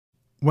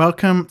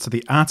Welcome to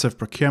the Art of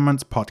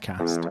Procurement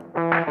podcast.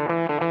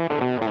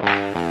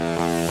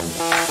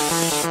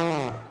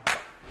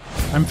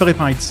 I'm Philip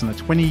Ideson, a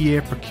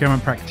 20-year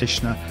procurement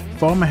practitioner,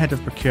 former head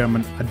of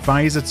procurement,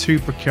 advisor to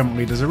procurement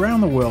leaders around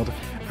the world,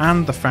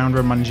 and the founder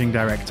and managing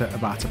director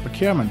of Art of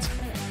Procurement.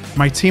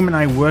 My team and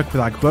I work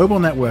with our global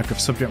network of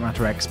subject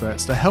matter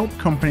experts to help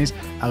companies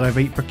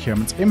elevate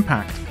procurement's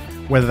impact,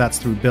 whether that's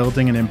through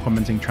building and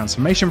implementing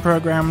transformation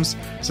programs,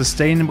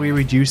 sustainably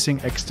reducing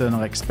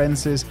external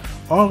expenses,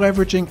 or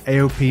leveraging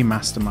AOP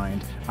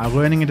Mastermind, our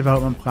learning and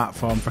development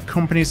platform for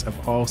companies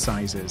of all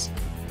sizes.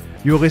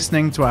 You're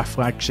listening to our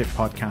flagship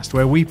podcast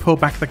where we pull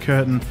back the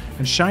curtain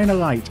and shine a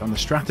light on the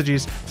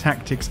strategies,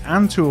 tactics,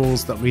 and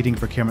tools that leading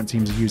procurement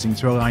teams are using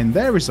to align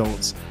their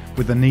results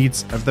with the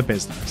needs of the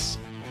business.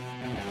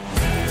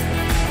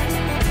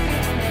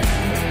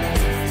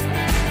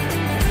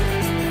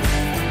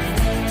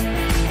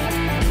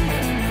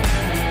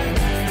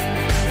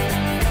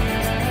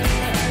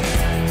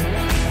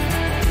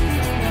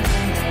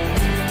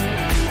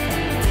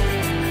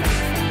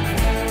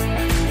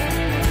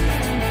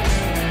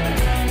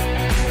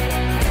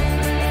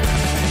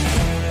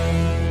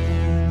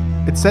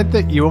 It's said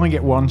that you only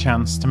get one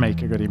chance to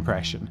make a good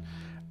impression.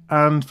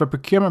 And for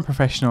procurement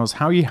professionals,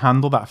 how you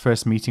handle that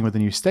first meeting with a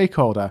new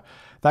stakeholder,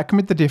 that can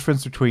be the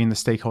difference between the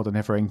stakeholder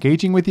never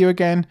engaging with you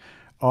again,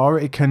 or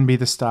it can be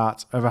the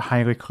start of a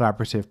highly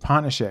collaborative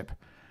partnership.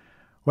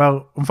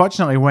 Well,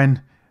 unfortunately,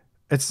 when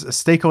it's a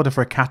stakeholder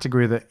for a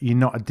category that you're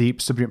not a deep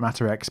subject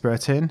matter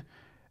expert in,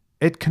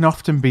 it can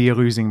often be a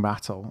losing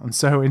battle. And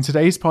so in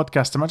today's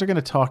podcast, I'm actually going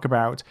to talk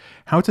about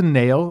how to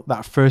nail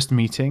that first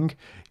meeting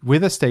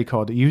with a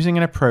stakeholder using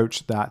an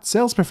approach that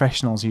sales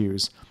professionals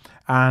use.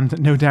 And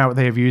no doubt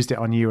they have used it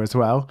on you as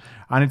well.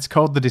 And it's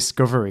called the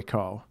discovery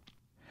call.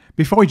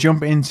 Before we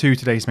jump into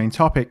today's main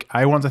topic,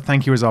 I want to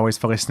thank you as always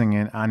for listening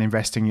in and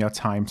investing your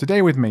time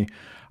today with me.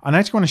 And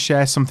I just want to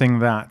share something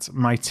that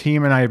my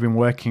team and I have been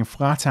working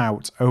flat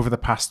out over the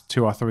past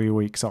 2 or 3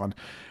 weeks on,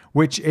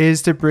 which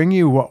is to bring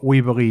you what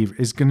we believe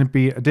is going to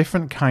be a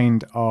different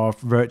kind of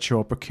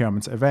virtual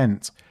procurement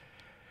event.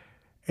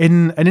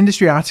 In an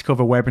industry article of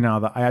a webinar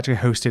that I actually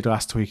hosted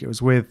last week, it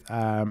was with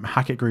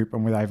Hackett Group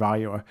and with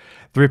iValua,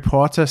 the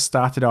reporter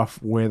started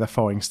off with a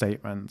following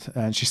statement.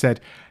 And she said,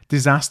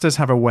 "Disasters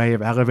have a way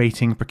of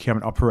elevating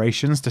procurement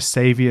operations to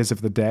saviors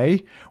of the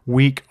day,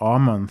 week, or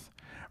month.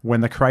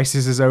 When the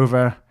crisis is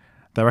over,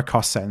 they're a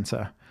cost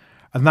center."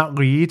 And that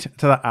lead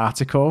to that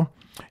article,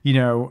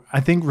 I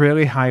think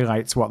really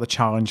highlights what the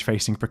challenge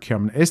facing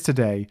procurement is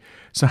today.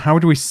 So how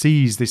do we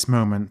seize this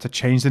moment to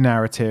change the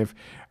narrative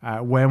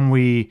when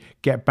we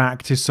get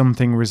back to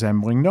something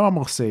resembling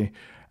normalcy?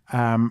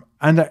 And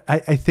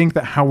I think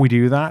that how we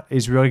do that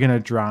is really going to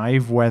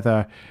drive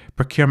whether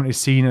procurement is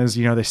seen as,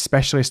 this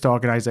specialist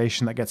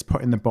organization that gets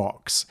put in the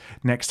box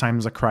next time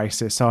there's a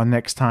crisis or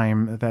next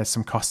time there's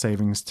some cost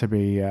savings to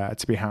be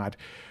had.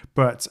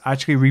 But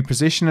actually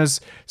reposition us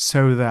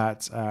so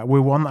that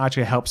we're one that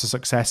actually helps the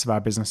success of our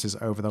businesses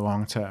over the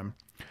long term.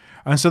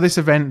 And so this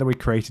event that we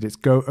created, it's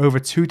go over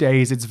 2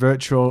 days, it's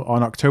virtual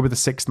on October the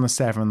 6th and the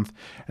 7th,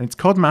 and it's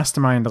called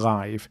Mastermind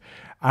Live.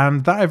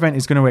 And that event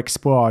is going to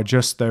explore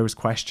just those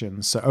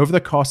questions. So over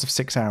the course of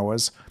 6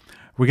 hours,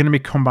 we're going to be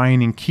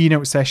combining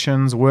keynote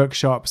sessions,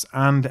 workshops,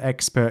 and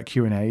expert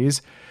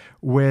Q&As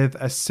with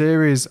a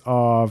series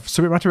of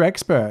subject matter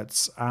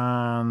experts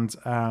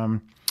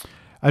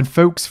and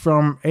folks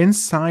from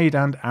inside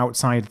and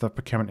outside the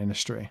procurement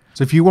industry.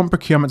 So if you want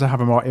procurement to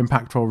have a more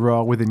impactful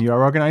role within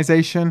your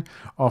organization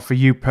or for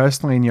you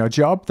personally in your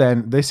job,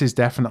 then this is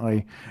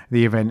definitely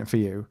the event for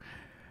you.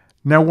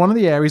 Now, one of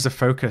the areas of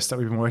focus that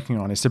we've been working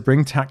on is to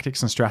bring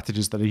tactics and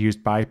strategies that are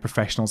used by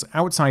professionals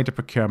outside of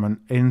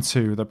procurement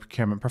into the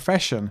procurement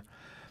profession.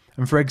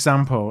 And for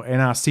example, in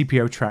our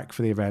CPO track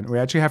for the event, we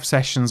actually have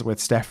sessions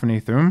with Stephanie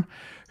Thum,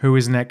 who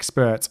is an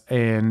expert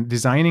in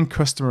designing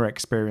customer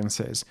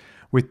experiences,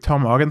 with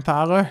Tom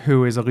Morgenthaler,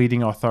 who is a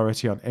leading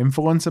authority on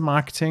influencer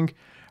marketing,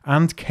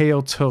 and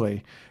Cale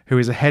Tully, who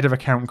is a head of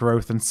account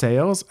growth and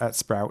sales at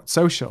Sprout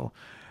Social.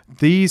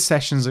 These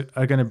sessions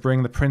are going to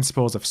bring the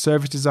principles of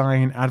service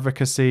design,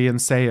 advocacy, and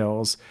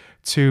sales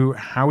to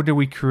how do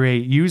we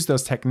use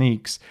those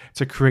techniques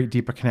to create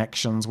deeper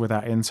connections with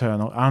our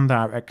internal and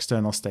our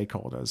external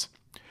stakeholders.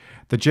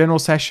 The general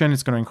session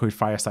is going to include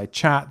fireside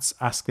chats,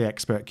 Ask the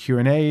Expert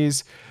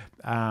Q&As,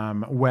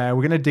 where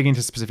we're going to dig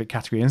into specific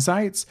category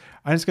insights,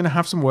 and it's going to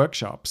have some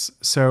workshops.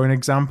 So an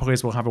example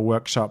is we'll have a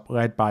workshop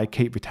led by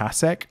Kate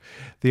Vitasek,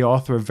 the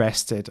author of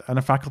Vested and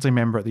a faculty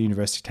member at the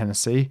University of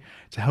Tennessee,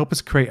 to help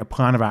us create a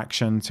plan of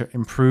action to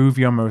improve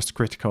your most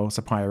critical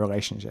supplier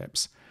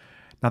relationships.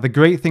 Now, the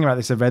great thing about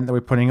this event that we're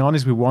putting on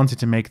is we wanted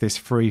to make this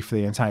free for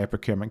the entire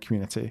procurement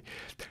community.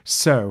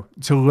 So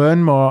to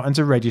learn more and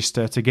to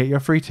register to get your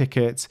free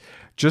tickets,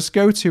 just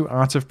go to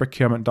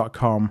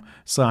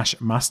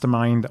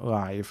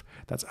artofprocurement.com/mastermindlive.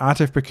 That's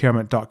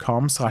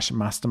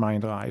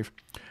artofprocurement.com/mastermindlive.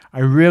 I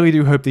really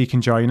do hope that you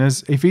can join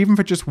us, if even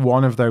for just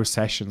one of those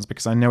sessions,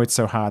 because I know it's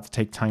so hard to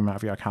take time out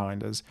of your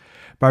calendars.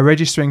 By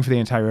registering for the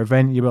entire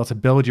event, you'll be able to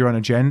build your own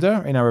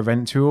agenda in our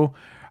event tool,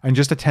 and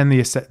just attend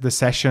the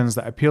sessions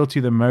that appeal to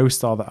you the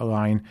most or that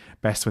align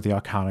best with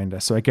your calendar.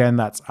 So again,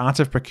 that's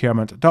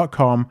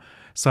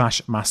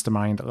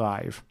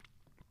artofprocurement.com/mastermindlive.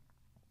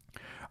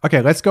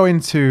 Okay, let's go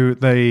into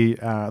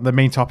the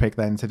main topic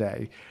then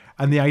today.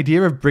 And the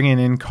idea of bringing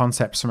in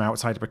concepts from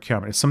outside of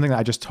procurement is something that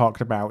I just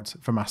talked about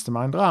for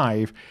Mastermind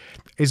Live,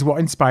 is what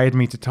inspired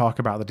me to talk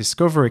about the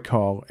discovery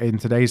call in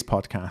today's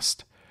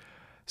podcast.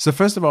 So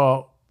first of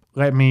all,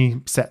 let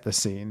me set the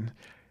scene.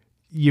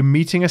 You're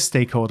meeting a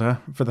stakeholder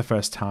for the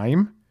first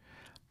time.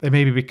 It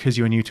may be because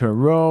you're new to a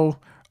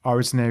role, or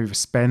it's an area of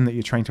spend that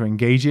you're trying to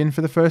engage in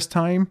for the first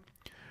time,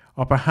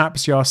 or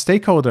perhaps your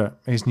stakeholder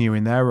is new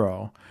in their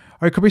role.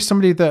 Or it could be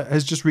somebody that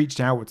has just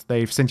reached out.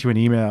 They've sent you an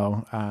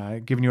email,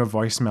 given you a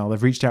voicemail.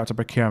 They've reached out to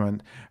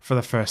procurement for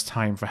the first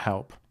time for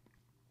help.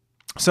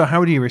 So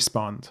how do you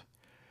respond?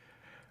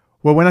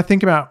 Well, when I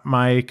think about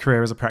my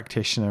career as a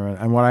practitioner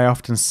and what I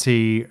often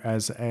see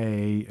as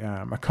a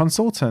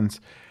consultant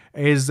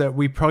is that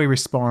we probably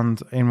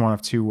respond in one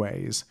of two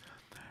ways.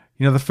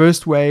 The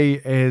first way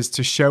is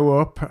to show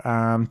up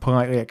and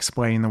politely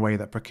explain the way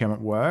that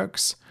procurement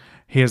works.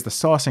 Here's the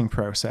sourcing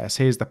process.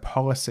 Here's the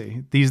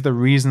policy. These are the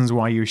reasons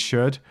why you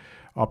should,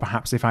 or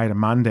perhaps if I had a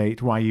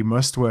mandate, why you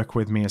must work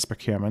with me as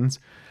procurement.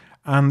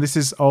 And this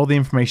is all the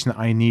information that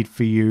I need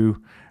from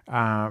you,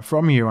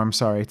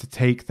 to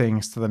take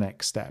things to the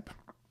next step.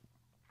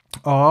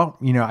 Or,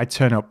 I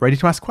turn up ready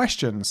to ask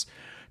questions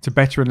to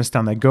better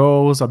understand their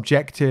goals,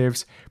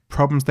 objectives,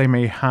 problems they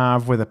may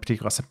have with a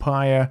particular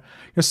supplier.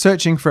 You're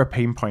searching for a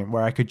pain point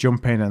where I could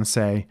jump in and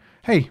say,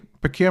 hey,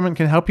 procurement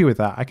can help you with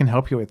that. I can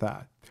help you with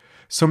that.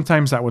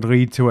 Sometimes that would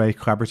lead to a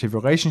collaborative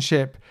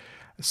relationship.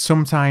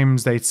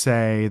 Sometimes they'd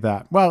say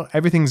that, well,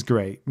 everything's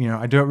great.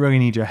 I don't really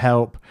need your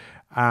help.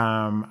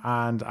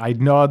 And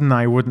I'd nod and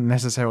I wouldn't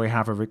necessarily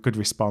have a good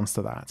response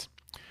to that.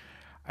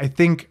 I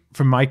think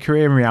from my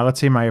career, in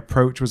reality, my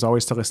approach was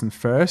always to listen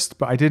first,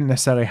 but I didn't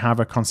necessarily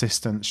have a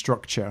consistent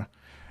structure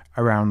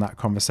around that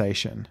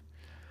conversation.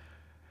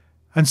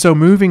 And so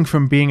moving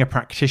from being a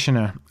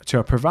practitioner to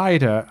a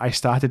provider, I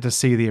started to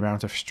see the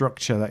amount of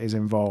structure that is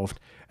involved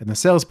in the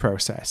sales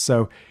process.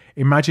 So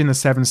imagine the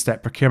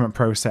 7-step procurement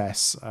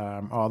process,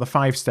 or the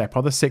 5-step,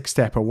 or the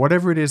 6-step, or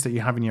whatever it is that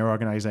you have in your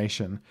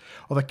organization,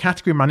 or the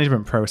category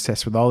management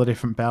process with all the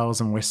different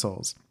bells and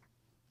whistles.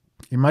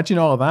 Imagine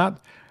all of that,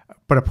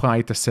 but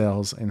applied to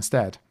sales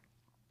instead.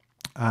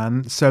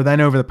 And so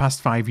then over the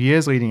past 5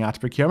 years leading out to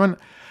procurement,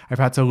 I've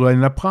had to learn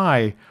and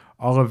apply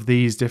all of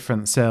these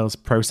different sales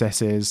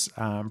processes,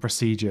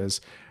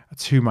 procedures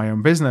to my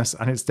own business.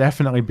 And it's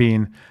definitely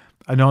been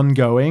an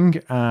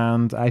ongoing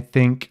and I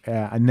think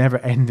a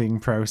never-ending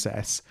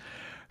process.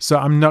 So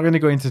I'm not going to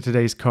go into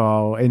today's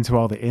call into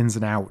all the ins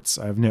and outs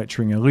of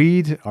nurturing a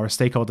lead or a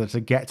stakeholder to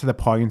get to the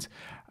point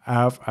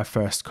of a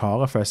first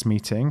call, a first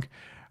meeting.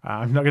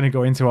 I'm not going to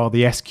go into all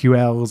the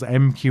SQLs,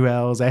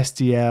 MQLs,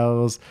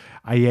 SDLs,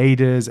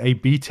 IADAs,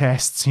 A/B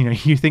tests.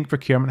 You think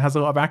procurement has a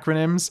lot of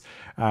acronyms.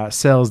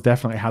 Sales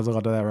definitely has a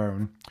lot of their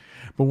own.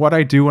 But what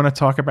I do want to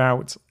talk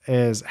about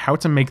is how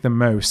to make the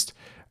most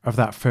of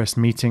that first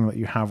meeting that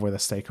you have with a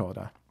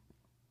stakeholder.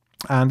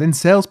 And in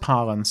sales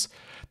parlance,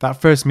 that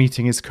first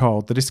meeting is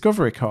called the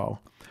discovery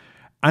call.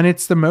 And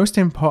it's the most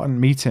important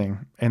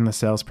meeting in the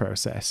sales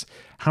process.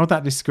 How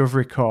that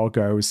discovery call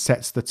goes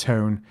sets the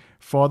tone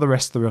for the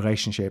rest of the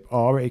relationship,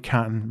 or it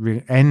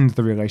can end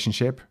the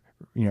relationship,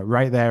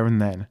 right there and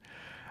then.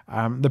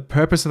 The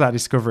purpose of that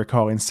discovery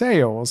call in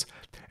sales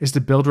is to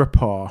build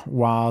rapport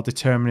while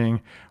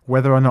determining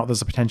whether or not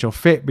there's a potential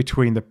fit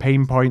between the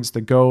pain points,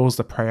 the goals,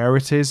 the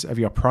priorities of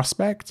your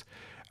prospect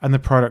and the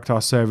product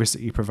or service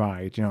that you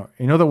provide.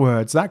 In other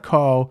words, that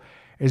call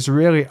is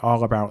really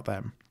all about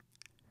them.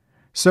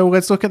 So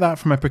let's look at that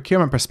from a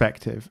procurement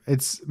perspective.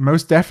 It's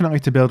most definitely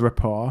to build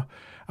rapport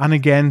and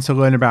again to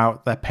learn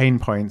about the pain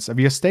points of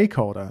your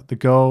stakeholder, the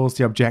goals,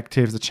 the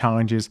objectives, the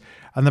challenges,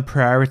 and the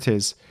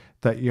priorities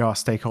that your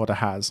stakeholder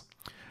has.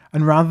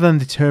 And rather than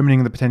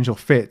determining the potential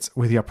fit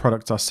with your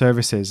products or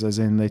services as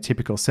in the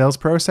typical sales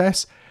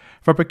process,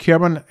 for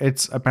procurement,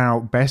 it's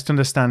about best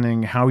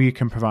understanding how you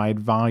can provide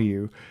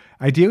value,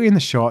 ideally in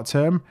the short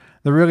term,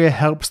 that really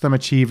helps them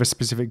achieve a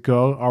specific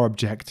goal or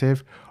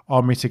objective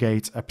or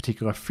mitigate a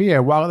particular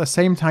fear, while at the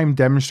same time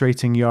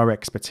demonstrating your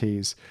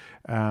expertise,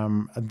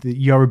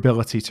 your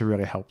ability to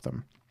really help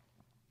them.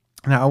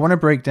 Now, I want to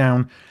break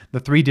down the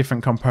 3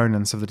 different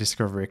components of the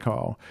discovery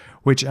call,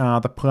 which are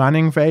the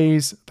planning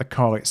phase, the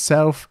call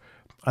itself,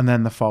 and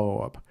then the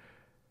follow-up.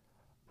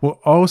 Well,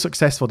 all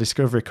successful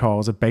discovery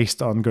calls are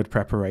based on good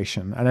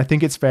preparation. And I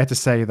think it's fair to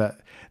say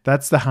that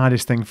that's the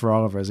hardest thing for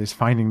all of us, is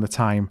finding the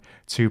time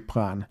to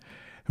plan.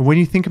 And when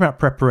you think about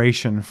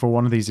preparation for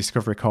one of these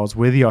discovery calls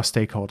with your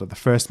stakeholder, the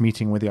first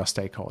meeting with your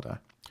stakeholder,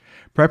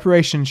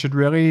 preparation should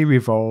really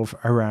revolve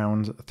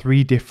around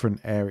 3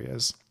 different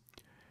areas.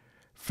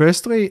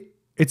 Firstly,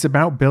 it's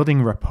about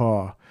building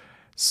rapport.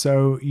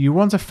 So you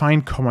want to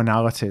find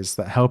commonalities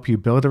that help you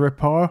build a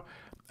rapport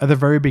at the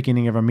very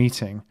beginning of a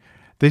meeting.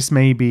 This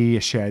may be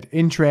a shared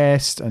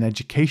interest, an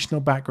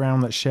educational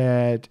background that's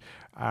shared,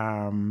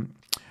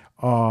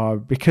 or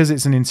because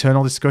it's an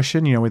internal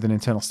discussion, with an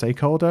internal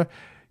stakeholder,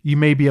 you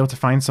may be able to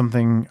find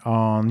something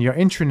on your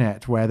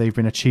intranet where they've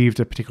been achieved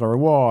a particular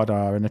award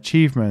or an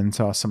achievement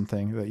or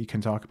something that you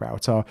can talk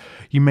about. Or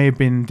you may have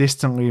been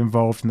distantly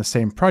involved in the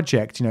same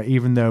project,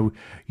 even though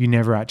you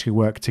never actually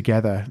worked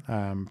together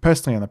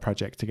personally on the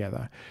project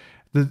together.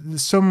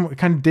 Some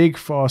kind of dig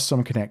for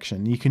some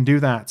connection. You can do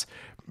that,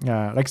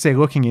 like say,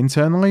 looking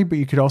internally, but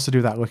you could also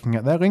do that looking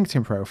at their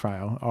LinkedIn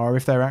profile, or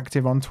if they're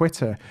active on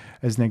Twitter,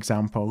 as an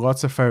example.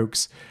 Lots of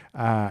folks,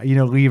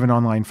 leave an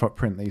online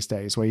footprint these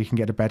days where you can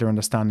get a better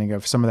understanding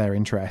of some of their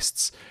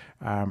interests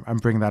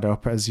and bring that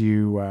up as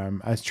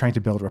trying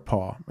to build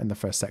rapport in the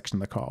first section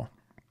of the call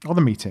or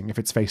the meeting, if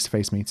it's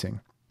face-to-face meeting.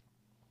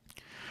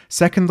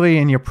 Secondly,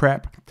 in your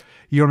prep,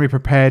 you want to be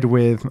prepared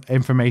with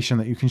information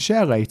that you can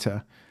share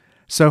later.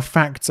 So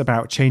facts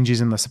about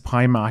changes in the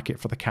supply market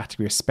for the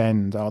category of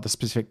spend or the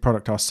specific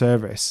product or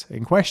service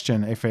in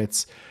question, if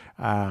it's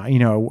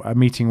a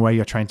meeting where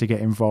you're trying to get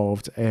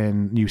involved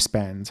in new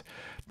spend,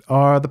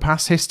 or the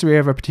past history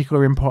of a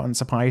particular important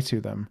supplier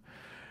to them.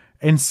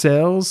 In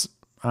sales,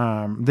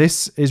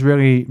 this is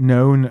really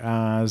known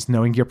as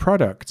knowing your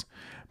product.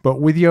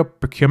 But with your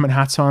procurement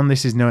hat on,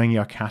 this is knowing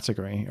your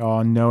category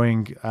or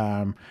knowing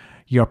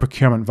your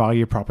procurement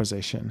value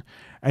proposition.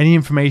 Any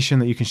information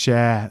that you can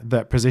share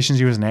that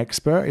positions you as an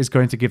expert is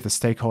going to give the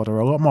stakeholder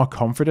a lot more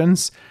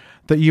confidence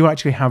that you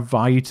actually have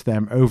value to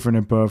them over and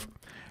above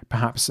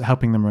perhaps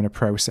helping them run a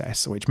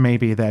process, which may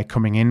be their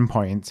coming in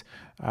point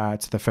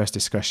to the first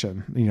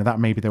discussion. That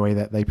may be the way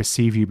that they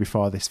perceive you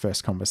before this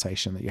first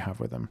conversation that you have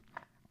with them.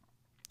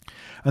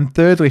 And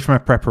thirdly, from a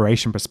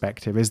preparation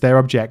perspective, is their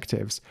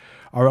objectives,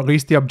 or at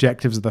least the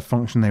objectives of the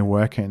function they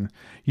work in.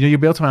 You'll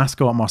be able to ask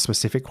a lot more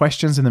specific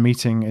questions in the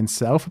meeting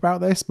itself about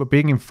this, but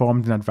being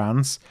informed in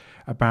advance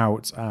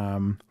about,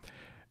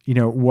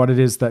 what it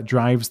is that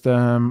drives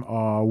them,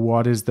 or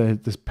what is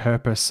the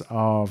purpose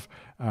of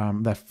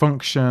their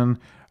function.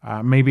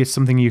 Maybe it's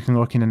something you can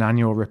look in an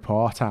annual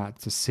report at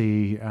to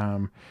see,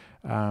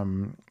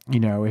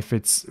 if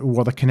it's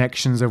what the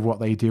connections of what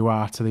they do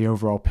are to the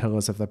overall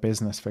pillars of the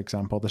business, for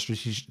example, the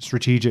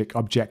strategic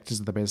objectives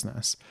of the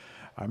business.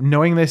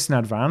 Knowing this in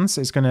advance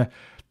is going to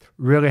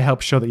really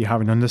help show that you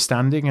have an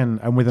understanding,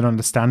 and with an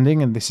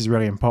understanding, and this is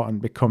really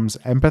important, becomes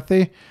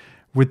empathy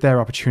with their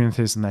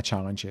opportunities and their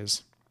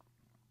challenges.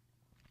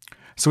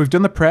 So we've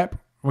done the prep.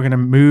 We're going to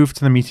move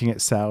to the meeting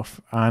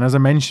itself. And as I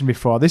mentioned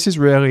before, this is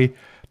really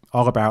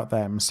all about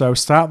them. So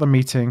start the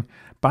meeting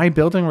by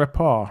building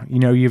rapport.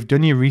 You've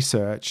done your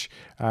research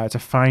to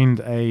find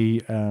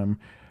a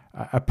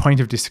point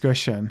of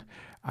discussion.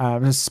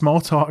 Small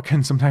talk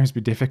can sometimes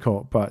be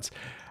difficult, but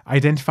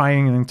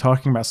identifying and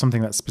talking about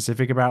something that's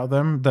specific about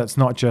them, that's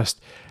not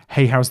just,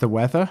 hey, how's the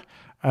weather,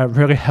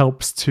 really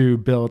helps to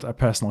build a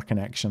personal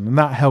connection. And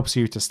that helps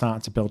you to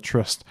start to build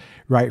trust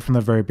right from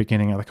the very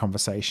beginning of the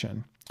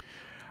conversation.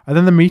 And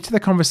then the meat of the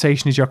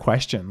conversation is your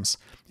questions.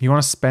 You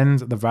want to spend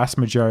the vast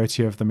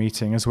majority of the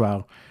meeting as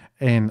well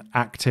in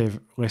active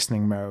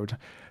listening mode.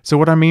 So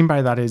what I mean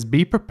by that is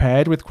be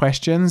prepared with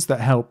questions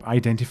that help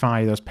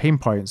identify those pain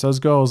points, those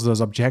goals,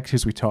 those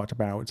objectives we talked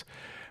about.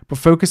 But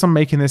focus on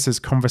making this as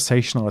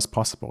conversational as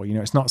possible.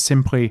 It's not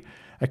simply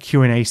a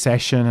Q&A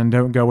session, and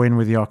don't go in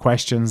with your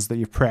questions that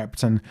you've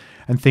prepped and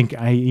think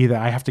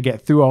I have to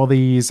get through all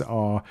these,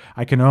 or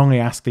I can only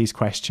ask these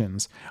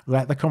questions.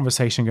 Let the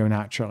conversation go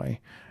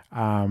naturally.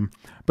 But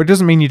it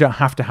doesn't mean you don't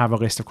have to have a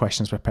list of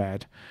questions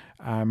prepared.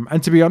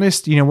 And to be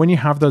honest, when you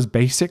have those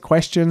basic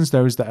questions,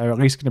 those that are at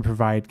least going to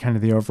provide kind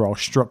of the overall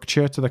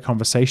structure to the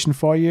conversation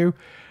for you,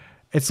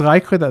 it's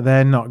likely that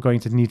they're not going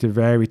to need to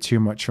vary too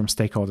much from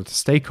stakeholder to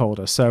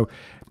stakeholder. So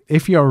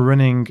if you're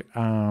running,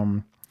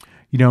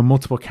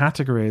 multiple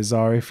categories,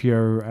 or if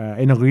you're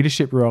in a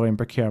leadership role in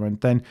procurement,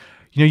 then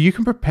you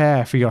can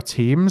prepare for your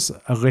teams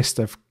a list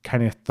of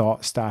kind of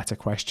thought starter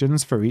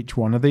questions for each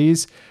one of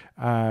these,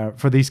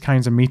 for these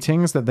kinds of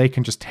meetings that they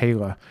can just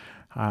tailor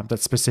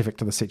that's specific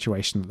to the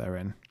situation that they're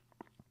in.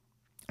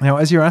 Now,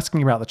 as you're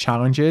asking about the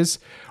challenges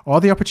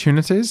or the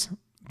opportunities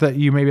that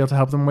you may be able to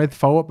help them with,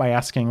 follow up by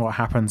asking what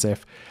happens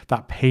if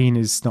that pain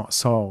is not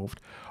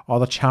solved or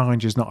the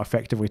challenge is not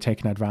effectively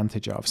taken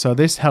advantage of. So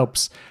this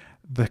helps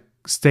the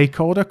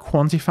stakeholder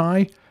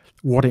quantify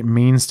what it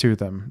means to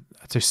them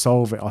to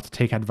solve it or to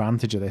take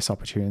advantage of this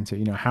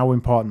opportunity. How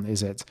important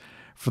is it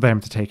for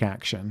them to take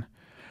action?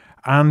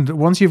 And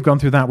once you've gone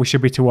through that, we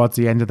should be towards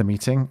the end of the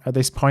meeting at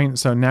this point.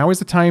 So now is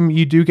the time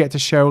you do get to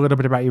show a little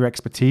bit about your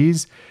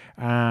expertise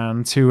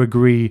and to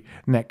agree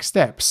next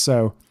steps.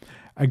 So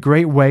a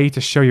great way to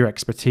show your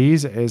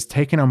expertise is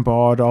taking on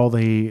board all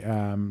the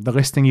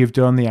listing you've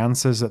done, the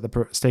answers that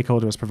the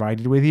stakeholder has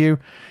provided with you,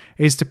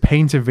 is to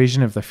paint a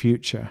vision of the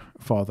future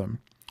for them.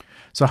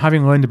 So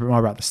having learned a bit more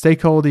about the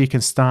stakeholder, you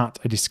can start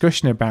a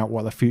discussion about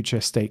what the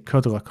future state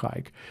could look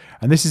like.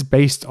 And this is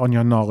based on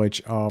your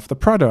knowledge of the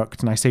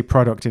product. And I say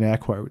product in air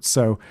quotes.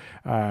 So,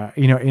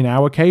 in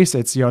our case,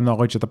 it's your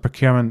knowledge of the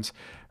procurement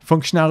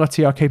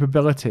functionality or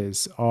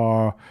capabilities,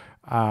 or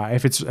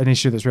if it's an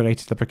issue that's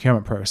related to the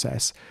procurement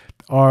process,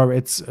 or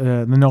it's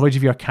the knowledge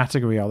of your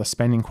category or the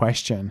spending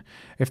question,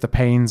 if the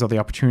pains or the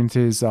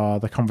opportunities or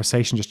the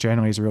conversation just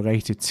generally is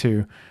related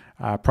to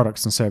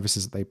products and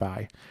services that they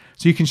buy.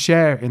 So you can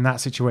share in that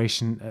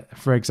situation,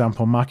 for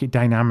example, market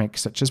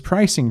dynamics such as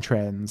pricing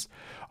trends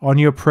or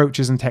new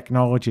approaches and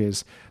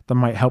technologies that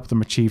might help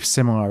them achieve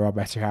similar or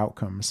better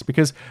outcomes.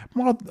 Because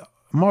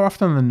more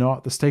often than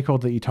not, the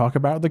stakeholder that you talk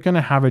about, they're going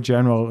to have a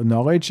general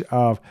knowledge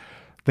of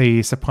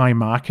the supply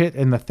market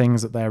and the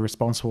things that they're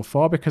responsible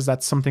for, because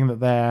that's something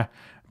that they're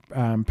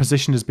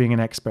positioned as being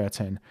an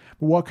expert in.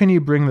 But what can you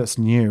bring that's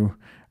new?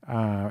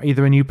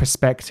 Either a new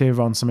perspective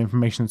on some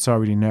information that's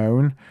already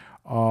known,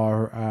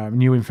 or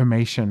new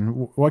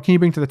information. What can you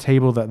bring to the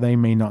table that they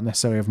may not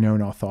necessarily have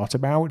known or thought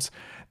about?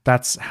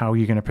 That's how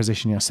you're going to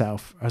position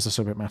yourself as a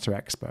subject matter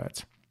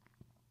expert.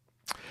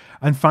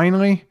 And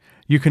finally,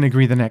 you can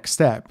agree the next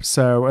step.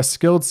 So a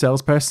skilled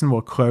salesperson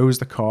will close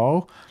the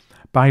call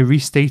by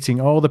restating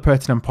all the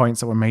pertinent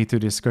points that were made through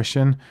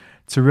discussion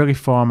to really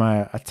form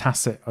a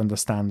tacit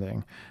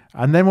understanding.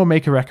 And then we'll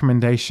make a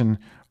recommendation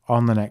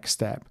on the next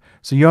step.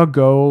 So your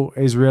goal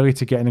is really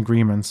to get an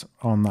agreement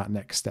on that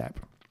next step.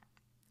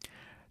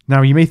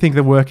 Now, you may think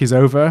the work is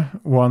over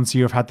once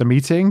you have had the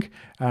meeting,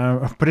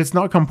 but it's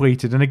not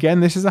completed. And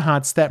again, this is a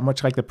hard step,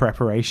 much like the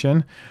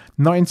preparation,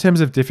 not in terms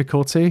of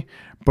difficulty,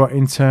 but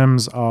in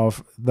terms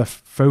of the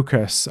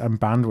focus and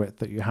bandwidth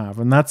that you have.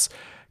 And that's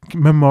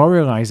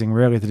memorializing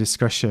really the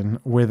discussion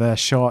with a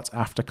short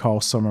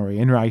after-call summary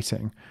in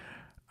writing.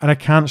 And I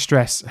can't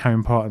stress how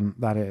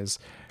important that is.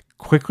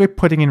 Quickly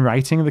putting in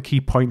writing the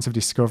key points of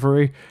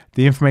discovery,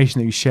 the information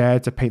that you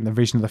shared to paint the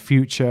vision of the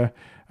future,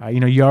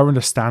 your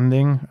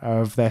understanding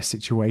of their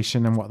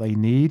situation and what they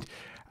need,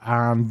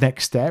 and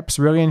next steps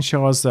really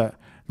ensures that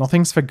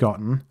nothing's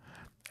forgotten.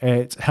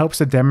 It helps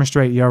to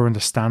demonstrate your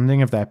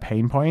understanding of their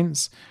pain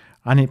points,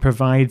 and it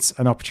provides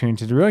an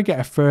opportunity to really get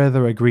a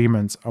further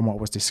agreement on what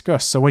was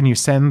discussed. So when you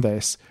send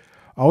this,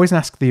 always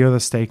ask the other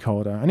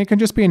stakeholder, and it can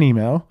just be an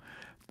email.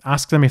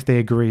 Ask them if they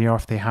agree or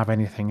if they have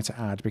anything to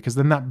add, because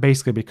then that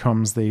basically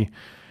becomes the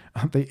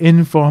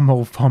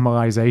informal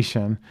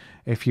formalization,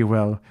 if you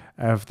will,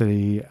 of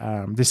the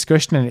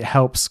discussion, and it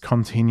helps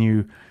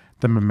continue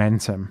the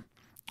momentum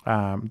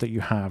that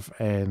you have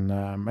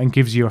and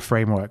gives you a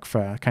framework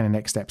for kind of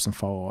next steps and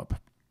follow-up.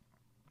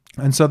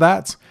 And so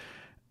that,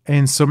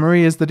 in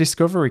summary, is the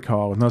discovery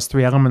call. And those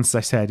three elements,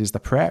 I said, is the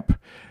prep,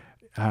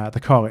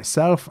 the call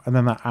itself, and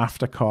then that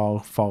after-call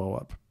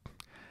follow-up.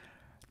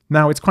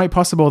 Now, it's quite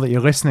possible that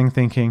you're listening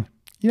thinking,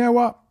 you know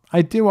what,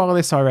 I do all of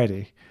this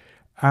already.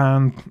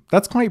 And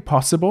that's quite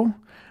possible.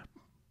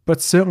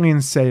 But certainly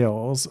in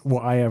sales,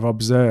 what I have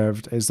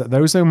observed is that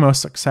those who are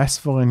most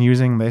successful in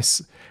using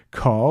this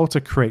call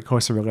to create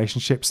closer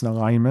relationships and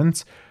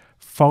alignment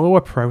follow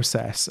a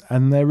process,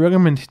 and they're really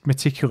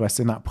meticulous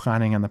in that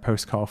planning and the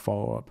post-call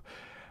follow-up.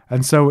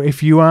 And so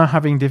if you are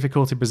having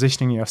difficulty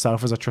positioning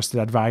yourself as a trusted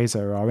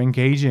advisor or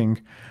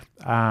engaging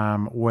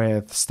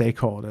with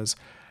stakeholders,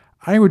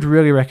 I would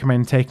really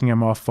recommend taking a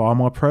more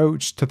formal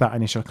approach to that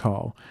initial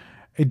call.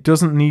 It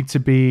doesn't need to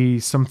be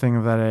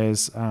something that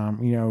is,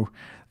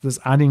 there's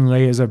adding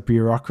layers of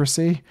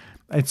bureaucracy.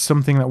 It's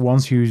something that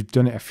once you've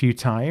done it a few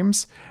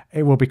times,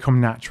 it will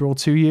become natural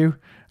to you.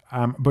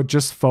 But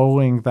just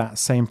following that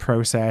same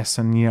process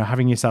and,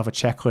 having yourself a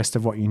checklist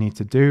of what you need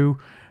to do,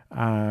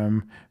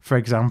 for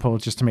example,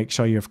 just to make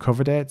sure you've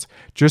covered it,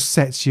 just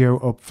sets you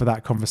up for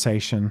that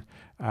conversation.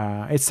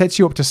 It sets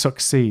you up to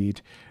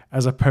succeed,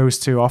 as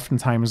opposed to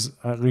oftentimes,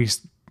 at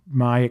least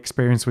my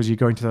experience was, you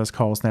go into those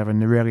calls never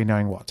really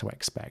knowing what to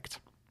expect.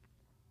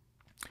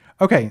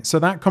 Okay, so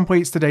that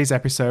completes today's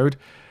episode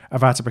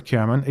of Art of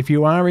Procurement. If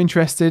you are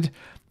interested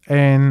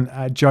in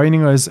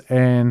joining us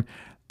in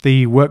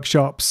the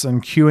workshops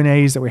and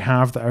Q&As that we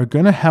have that are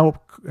going to help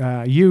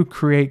you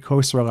create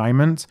closer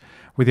alignment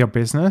with your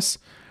business,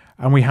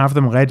 and we have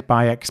them led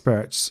by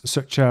experts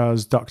such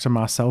as Dr.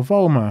 Marcel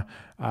Vollmer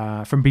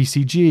from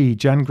BCG,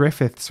 Jan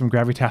Griffiths from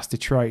Gravitas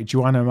Detroit,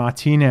 Joanna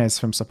Martinez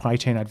from Supply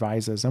Chain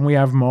Advisors, and we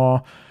have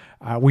more.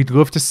 We'd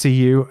love to see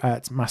you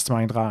at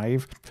Mastermind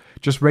Live.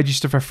 Just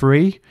register for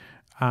free.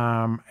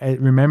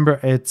 Remember,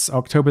 it's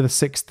October the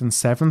 6th and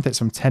 7th. It's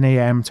from 10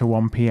 a.m. to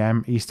 1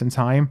 p.m. Eastern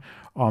Time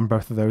on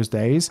both of those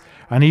days.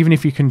 And even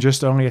if you can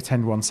just only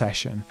attend one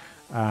session,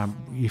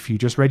 if you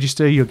just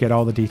register, you'll get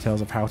all the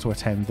details of how to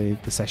attend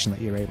the session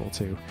that you're able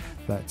to,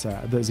 that's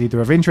either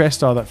of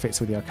interest or that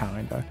fits with your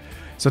calendar.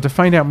 So to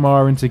find out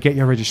more and to get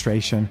your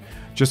registration,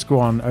 just go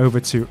on over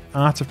to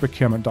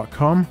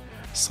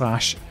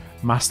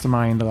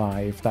artofprocurement.com/mastermind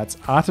live. That's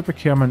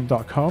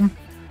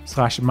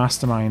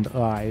artofprocurement.com/mastermind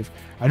live.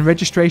 And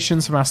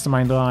registrations for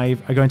Mastermind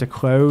Live are going to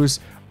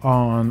close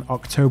on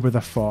October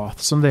the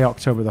 4th, Sunday,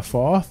 October the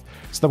 4th,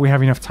 so that we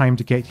have enough time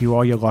to get you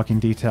all your login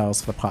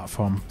details for the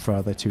platform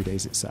for the 2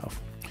 days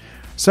itself.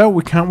 So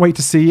we can't wait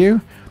to see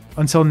you.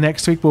 Until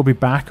next week, we'll be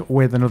back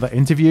with another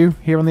interview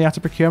here on the Art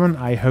of Procurement.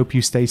 I hope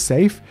you stay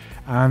safe,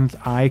 and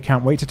I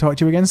can't wait to talk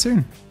to you again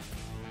soon.